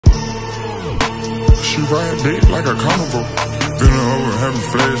she ride dick like a carnival. Been over having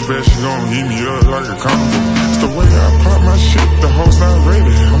flashbacks, she gon' heat me up like a carnival. It's the way I pop my shit, the hoes not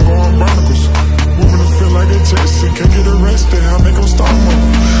ready, I'm going barnacles. Moving to feel like a Jason, can't get arrested, I make them stop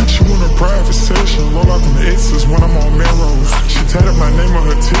mode. She want a private session, roll out them X's when I'm on Melrose. She tatted my name on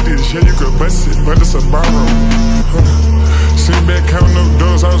her titties, yeah you could bust it, but it's a borrow. Sitting back counting up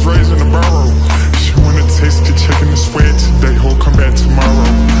dubs, I was raised in the barrow. She wanna taste the chicken and sweat today, ho, come back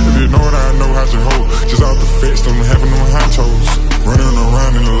tomorrow. If you know what I know, how's your hoe? Just out the fence, don't having no honchos. Running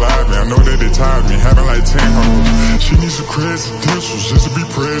around in the lobby, I know that they tired me, having like 10 hoes. She needs some presidentials, just to be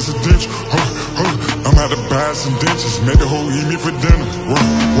presidential. I'm out to buy some dentures, make the hoe eat me for dinner.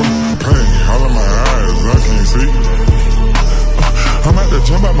 Pain, all in my eyes, I can't see. I'm out to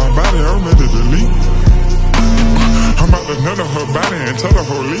jump out my body, I'm ready to leave. I'm about to nut on her body and tell her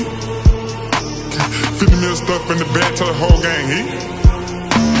whole leave. 50 mil stuff in the bag, tell the whole gang eat.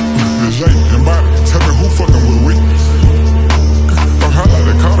 Jay and Bobby, tell me who fucking with we. Don't holler at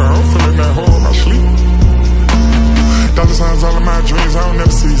the Carter, I'm feeling that hole in my sleep. Dollar signs all in my dreams, I don't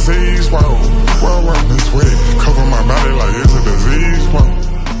never see Z's. Why